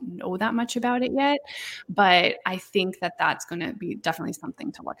just don't know that much about it yet. But I think that that's going to be definitely something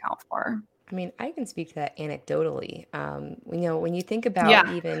to look out for. I mean, I can speak to that anecdotally. When you think about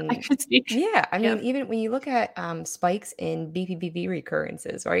I even, could speak. yeah, I mean, Yep. even when you look at spikes in BPPV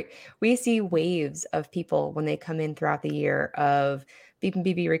recurrences, right? We see waves of people when they come in throughout the year of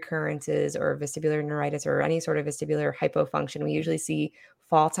BPPV recurrences or vestibular neuritis or any sort of vestibular hypofunction. We usually see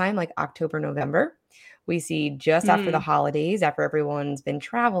fall time, like October, November. We see just after the holidays, after everyone's been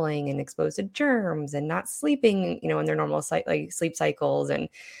traveling and exposed to germs and not sleeping, in their normal sleep cycles, and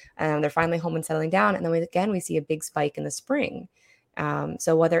they're finally home and settling down. And then we see a big spike in the spring.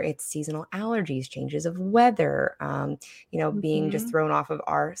 So whether it's seasonal allergies, changes of weather, being just thrown off of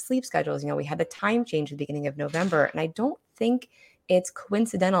our sleep schedules, we had the time change at the beginning of November. And I don't think it's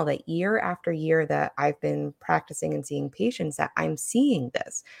coincidental that year after year that I've been practicing and seeing patients that I'm seeing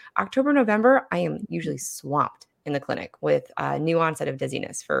this. October, November, I am usually swamped in the clinic with a new onset of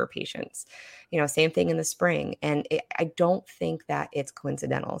dizziness for patients. Same thing in the spring. And I don't think that it's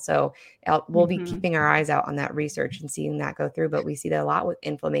coincidental. So we'll be keeping our eyes out on that research and seeing that go through. But we see that a lot with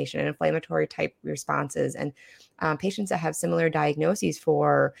inflammation and inflammatory type responses, and patients that have similar diagnoses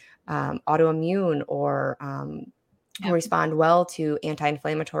for autoimmune or respond well to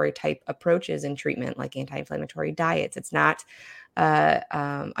anti-inflammatory type approaches and treatment, like anti-inflammatory diets. It's not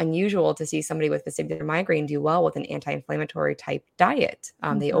unusual to see somebody with vestibular migraine do well with an anti-inflammatory type diet.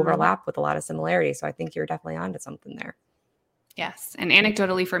 They overlap with a lot of similarities. So I think you're definitely onto something there. Yes. And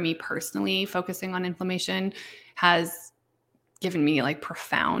anecdotally, for me personally, focusing on inflammation has given me like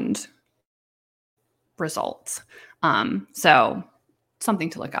profound results. So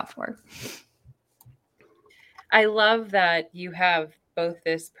something to look out for. I love that you have both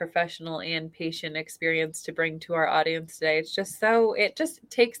this professional and patient experience to bring to our audience today. It just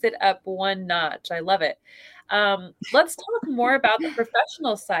takes it up one notch. I love it. Let's talk more about the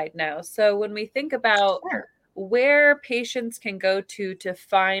professional side now. So when we think about where patients can go to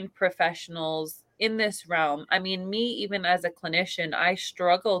find professionals in this realm, I mean, me, even as a clinician, I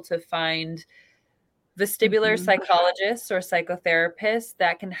struggle to find vestibular psychologists or psychotherapists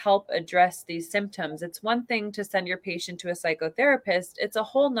that can help address these symptoms. It's one thing to send your patient to a psychotherapist. It's a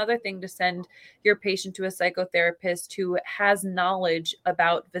whole nother thing to send your patient to a psychotherapist who has knowledge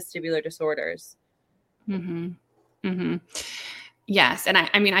about vestibular disorders. Yes. And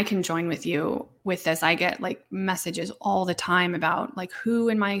I mean, I can join with you with this. I get like messages all the time about like who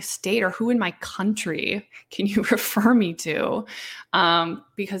in my state or who in my country can you refer me to?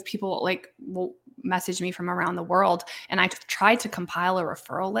 Because people like will message me from around the world, and I tried to compile a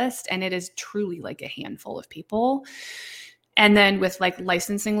referral list, and it is truly like a handful of people. And then with like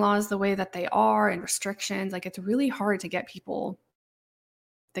licensing laws the way that they are and restrictions, like it's really hard to get people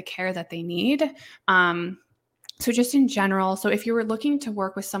the care that they need. So just in general, so if you were looking to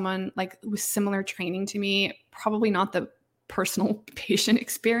work with someone like with similar training to me, probably not the personal patient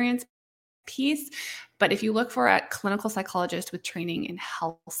experience, piece. But if you look for a clinical psychologist with training in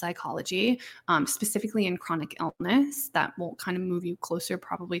health psychology, specifically in chronic illness, that will kind of move you closer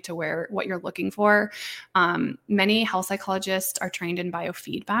probably to what you're looking for. Many health psychologists are trained in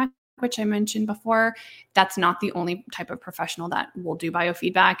biofeedback, which I mentioned before. That's not the only type of professional that will do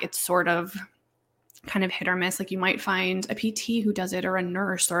biofeedback. It's sort of kind of hit or miss. Like you might find a PT who does it, or a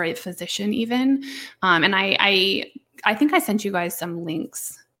nurse, or a physician even. And I think I sent you guys some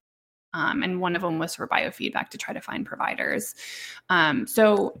links. And one of them was for biofeedback to try to find providers.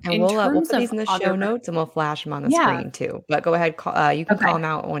 So And in we'll terms put of these in the show notes, and we'll flash them on the yeah, screen too. But go ahead, you can call okay, them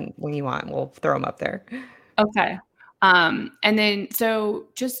out when you want. We'll throw them up there. okay. And then so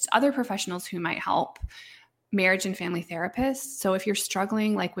just other professionals who might help: marriage and family therapists. So if you're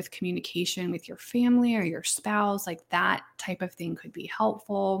struggling like with communication with your family or your spouse, like that type of thing could be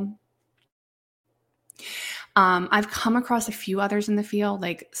helpful. I've come across a few others in the field,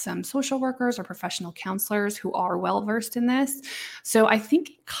 like some social workers or professional counselors who are well versed in this. So I think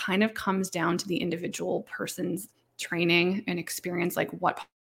it kind of comes down to the individual person's training and experience, like what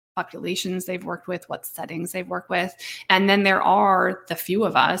populations they've worked with, what settings they've worked with. And then there are the few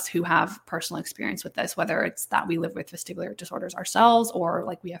of us who have personal experience with this, whether it's that we live with vestibular disorders ourselves, or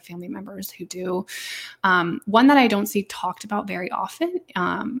like we have family members who do. One that I don't see talked about very often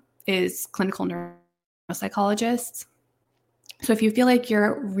is clinical neuropsychologists. So if you feel like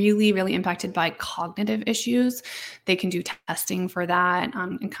you're really, really impacted by cognitive issues, they can do testing for that,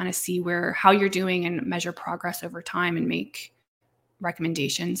 and kind of see how you're doing and measure progress over time and make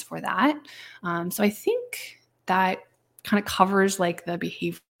recommendations for that. So I think that kind of covers like the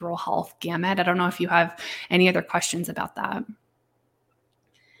behavioral health gamut. I don't know if you have any other questions about that.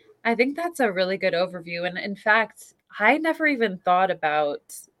 I think that's a really good overview. And in fact, I never even thought about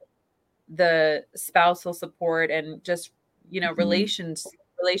the spousal support and just,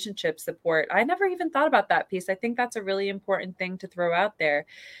 relationship support. I never even thought about that piece. I think that's a really important thing to throw out there.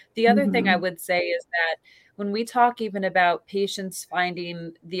 The other thing I would say is that when we talk even about patients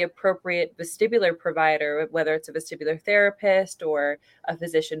finding the appropriate vestibular provider, whether it's a vestibular therapist or a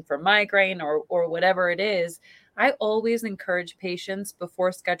physician for migraine or whatever it is, I always encourage patients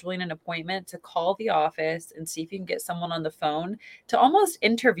before scheduling an appointment to call the office and see if you can get someone on the phone to almost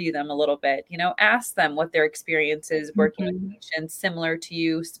interview them a little bit, ask them what their experience is working with patients similar to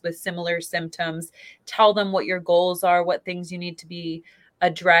you with similar symptoms, tell them what your goals are, what things you need to be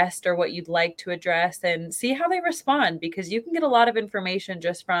addressed or what you'd like to address, and see how they respond, because you can get a lot of information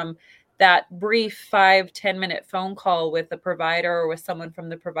just from that brief 5-10 minute phone call with a provider or with someone from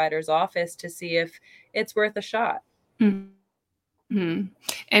the provider's office to see if it's worth a shot. Mm-hmm.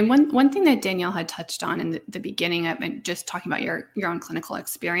 And one thing that Danielle had touched on in the beginning of just talking about your own clinical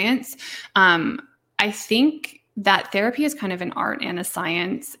experience, I think that therapy is kind of an art and a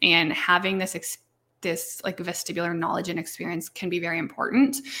science, and having this like vestibular knowledge and experience can be very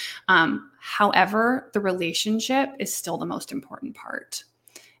important. However, the relationship is still the most important part.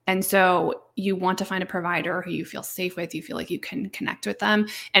 And so you want to find a provider who you feel safe with, you feel like you can connect with them.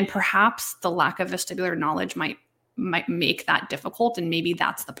 And perhaps the lack of vestibular knowledge might make that difficult. And maybe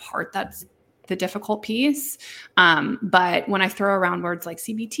that's the part that's the difficult piece. But when I throw around words like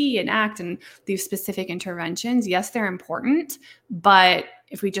CBT and ACT and these specific interventions, yes, they're important. But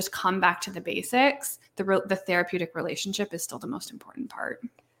if we just come back to the basics, the therapeutic relationship is still the most important part.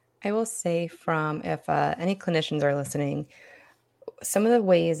 I will say, if any clinicians are listening, some of the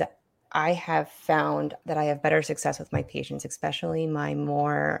ways I have found that I have better success with my patients, especially my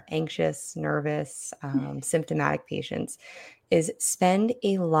more anxious, nervous, symptomatic patients, is spend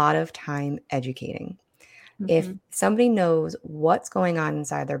a lot of time educating. If somebody knows what's going on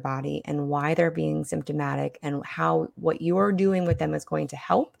inside their body and why they're being symptomatic and how what you're doing with them is going to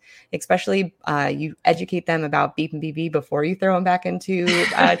help, especially you educate them about beep and BB before you throw them back into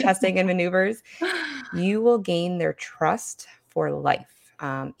testing and maneuvers, you will gain their trust for life.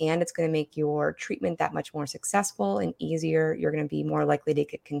 And it's going to make your treatment that much more successful and easier. You're going to be more likely to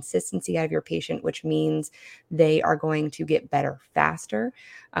get consistency out of your patient, which means they are going to get better faster.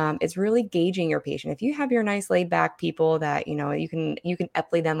 It's really gauging your patient. If you have your nice laid back people that, you can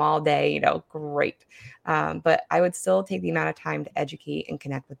Epley them all day, great. But I would still take the amount of time to educate and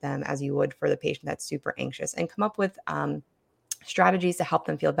connect with them as you would for the patient that's super anxious, and come up with strategies to help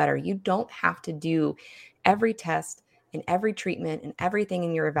them feel better. You don't have to do every test and every treatment and everything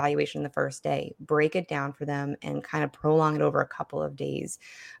in your evaluation the first day. Break it down for them and kind of prolong it over a couple of days.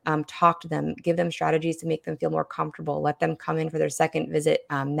 Talk to them, give them strategies to make them feel more comfortable. Let them come in for their second visit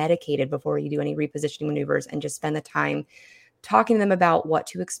medicated before you do any repositioning maneuvers, and just spend the time talking to them about what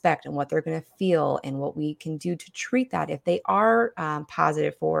to expect and what they're going to feel and what we can do to treat that if they are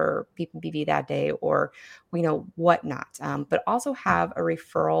positive for PPV that day, or whatnot. But also have a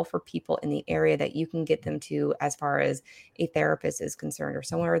referral for people in the area that you can get them to as far as a therapist is concerned, or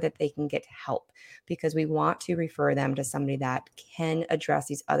somewhere that they can get help, because we want to refer them to somebody that can address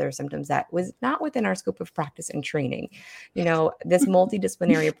these other symptoms that was not within our scope of practice and training. This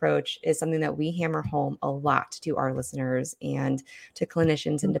multidisciplinary approach is something that we hammer home a lot to our listeners and to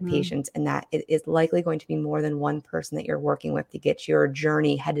clinicians and to patients, and that it is likely going to be more than one person that you're working with to get your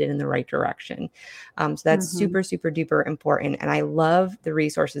journey headed in the right direction. So that's super, super duper important. And I love the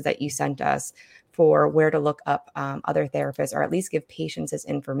resources that you sent us for where to look up other therapists, or at least give patients this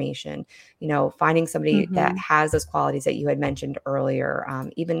information. Finding somebody that has those qualities that you had mentioned earlier,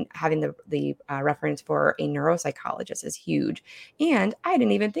 even having the reference for a neuropsychologist is huge. And I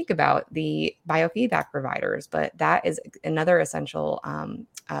didn't even think about the biofeedback providers, but that is another essential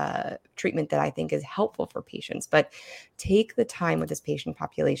treatment that I think is helpful for patients. But take the time with this patient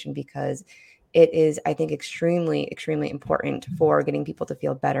population, because it is, I think, extremely, extremely important for getting people to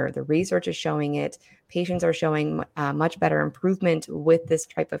feel better. The research is showing it. Patients are showing much better improvement with this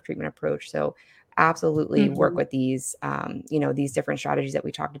type of treatment approach. So absolutely work with these, these different strategies that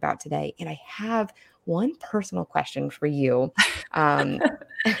we talked about today. And I have one personal question for you.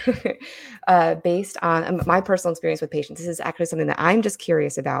 Based on my personal experience with patients. This is actually something that I'm just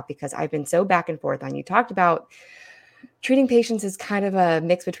curious about, because I've been so back and forth on. You talked about treating patients is kind of a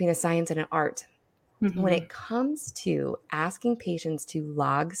mix between a science and an art. When it comes to asking patients to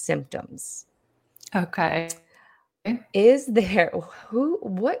log symptoms, okay, is there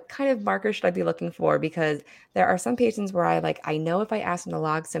what kind of marker should I be looking for? Because there are some patients where I know if I ask them to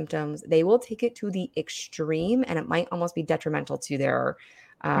log symptoms, they will take it to the extreme, and it might almost be detrimental to their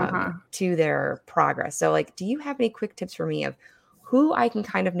progress. So do you have any quick tips for me of who I can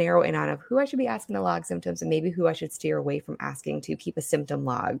kind of narrow in on, of who I should be asking to log symptoms, and maybe who I should steer away from asking to keep a symptom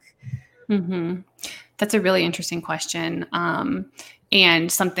log? That's a really interesting question. And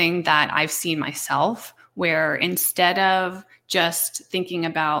something that I've seen myself, where instead of just thinking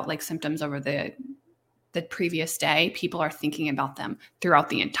about symptoms over the previous day, people are thinking about them throughout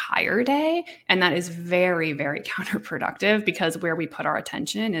the entire day. And that is very, very counterproductive, because where we put our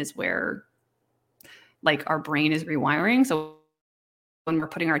attention is where our brain is rewiring. So when we're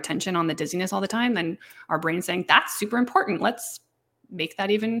putting our attention on the dizziness all the time, then our brain's saying, that's super important. Let's make that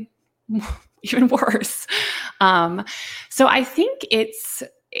even worse. So I think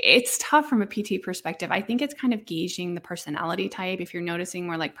it's tough from a PT perspective. I think it's kind of gauging the personality type. If you're noticing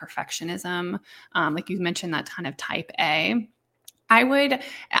more perfectionism, like you mentioned, that kind of type A,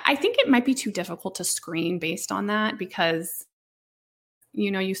 I think it might be too difficult to screen based on that, because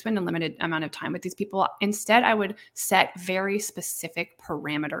you spend a limited amount of time with these people. Instead, I would set very specific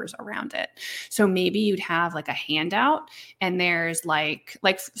parameters around it. So maybe you'd have a handout, and there's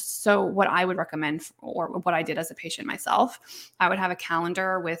so what I would recommend, or what I did as a patient myself, I would have a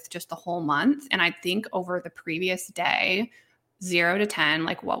calendar with just the whole month. And I'd think over the previous day, 0 to 10,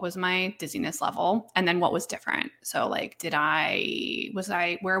 what was my dizziness level? And then what was different? So where was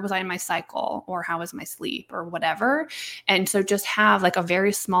I in my cycle, or how was my sleep, or whatever? And so just have a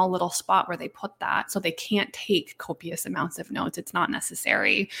very small little spot where they put that, so they can't take copious amounts of notes. It's not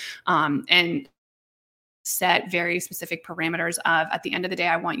necessary. And set very specific parameters of, at the end of the day,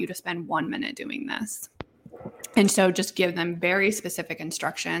 I want you to spend 1 minute doing this. And so just give them very specific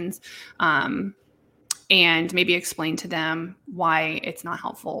instructions. And maybe explain to them why it's not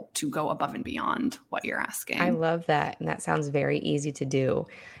helpful to go above and beyond what you're asking. I love that. And that sounds very easy to do.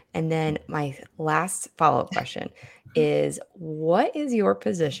 And then my last follow-up question is, what is your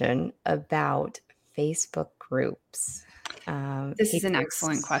position about Facebook groups? This is an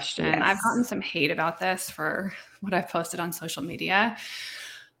excellent question. Yes. I've gotten some hate about this for what I've posted on social media.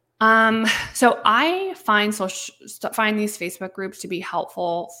 So I find these Facebook groups to be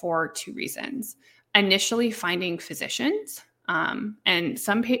helpful for two reasons. Initially, finding physicians, and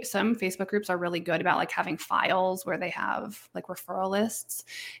some Facebook groups are really good about having files where they have referral lists,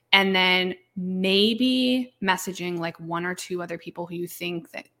 and then maybe messaging one or two other people who you think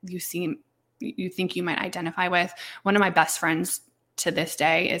you might identify with. One of my best friends to this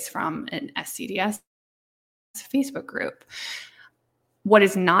day is from an SCDS Facebook group. What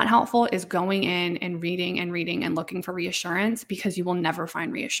is not helpful is going in and reading and looking for reassurance, because you will never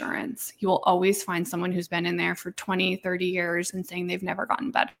find reassurance. You will always find someone who's been in there for 20, 30 years and saying they've never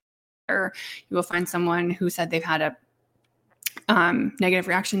gotten better. You will find someone who said they've had a negative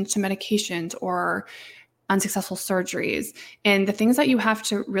reaction to medications, or unsuccessful surgeries. And the things that you have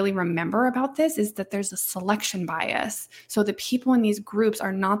to really remember about this is that there's a selection bias. So the people in these groups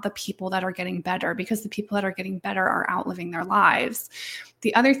are not the people that are getting better, because the people that are getting better are outliving their lives.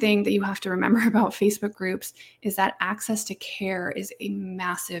 The other thing that you have to remember about Facebook groups is that access to care is a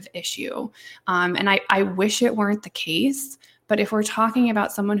massive issue. And I wish it weren't the case. But if we're talking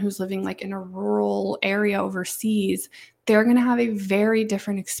about someone who's living like in a rural area overseas, they're going to have a very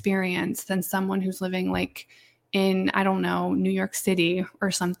different experience than someone who's living like in, I don't know, New York City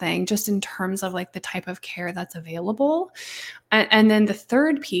or something, just in terms of like the type of care that's available. And then the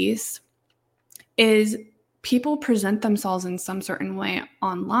third piece is people present themselves in some certain way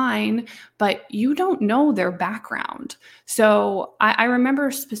online, but you don't know their background. So I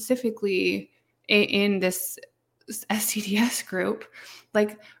remember specifically in this SCDS group,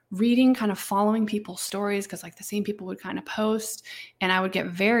 like reading, kind of following people's stories, because like the same people would kind of post, and I would get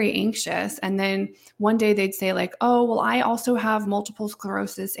very anxious. And then one day they'd say like, oh, well, I also have multiple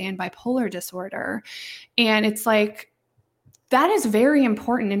sclerosis and bipolar disorder. And it's like, that is very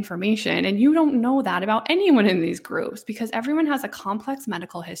important information. And you don't know that about anyone in these groups, because everyone has a complex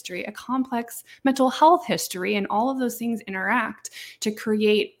medical history, a complex mental health history, and all of those things interact to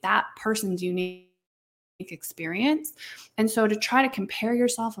create that person's unique experience. And so to try to compare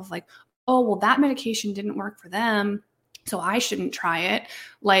yourself of like, oh, well, that medication didn't work for them, so I shouldn't try it.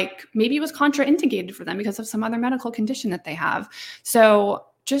 Like maybe it was contraindicated for them because of some other medical condition that they have. So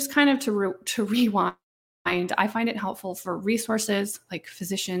just kind of to rewind, I find it helpful for resources like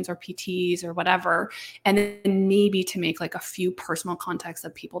physicians or PTs or whatever, and then maybe to make like a few personal contacts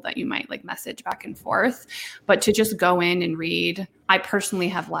of people that you might like message back and forth. But to just go in and read, I personally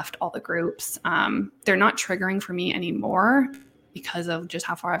have left all the groups. They're not triggering for me anymore because of just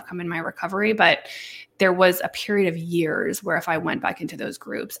how far I've come in my recovery. But there was a period of years where if I went back into those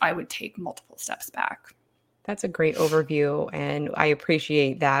groups, I would take multiple steps back. That's a great overview, and I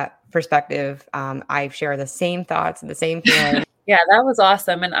appreciate that perspective. I share the same thoughts and the same feelings. Yeah, that was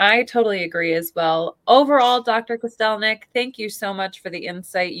awesome. And I totally agree as well. Overall, Dr. Kostelnik, thank you so much for the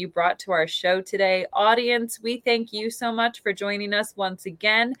insight you brought to our show today. Audience, we thank you so much for joining us once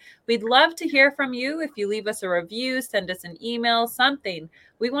again. We'd love to hear from you. If you leave us a review, send us an email, something.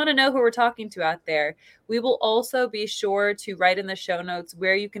 We want to know who we're talking to out there. We will also be sure to write in the show notes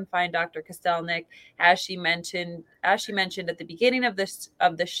where you can find Dr. Kostelnik. As she mentioned at the beginning of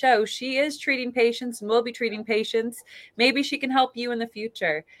the show, she is treating patients and will be treating patients. Maybe she can help you in the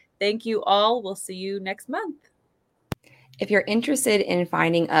future. Thank you all. We'll see you next month. If you're interested in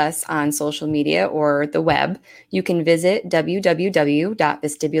finding us on social media or the web, you can visit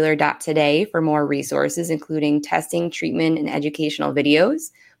www.vestibular.today for more resources, including testing, treatment, and educational videos,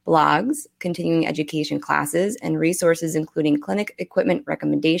 blogs, continuing education classes, and resources including clinic equipment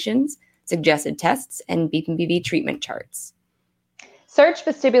recommendations, suggested tests, and BPPV treatment charts. Search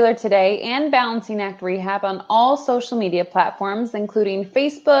Vestibular Today and Balancing Act Rehab on all social media platforms, including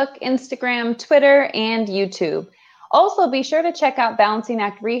Facebook, Instagram, Twitter, and YouTube. Also, be sure to check out Balancing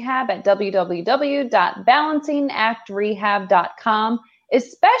Act Rehab at www.balancingactrehab.com,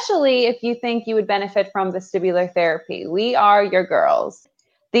 especially if you think you would benefit from vestibular therapy. We are your girls.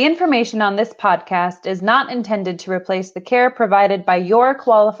 The information on this podcast is not intended to replace the care provided by your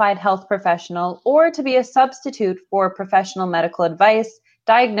qualified health professional or to be a substitute for professional medical advice,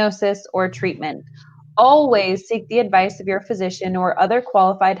 diagnosis, or treatment. Always seek the advice of your physician or other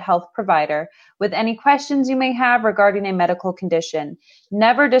qualified health provider with any questions you may have regarding a medical condition.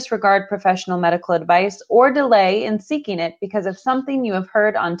 Never disregard professional medical advice or delay in seeking it because of something you have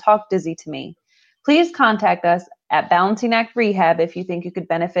heard on Talk Dizzy to Me. Please contact us at Balancing Act Rehab if you think you could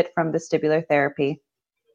benefit from vestibular therapy.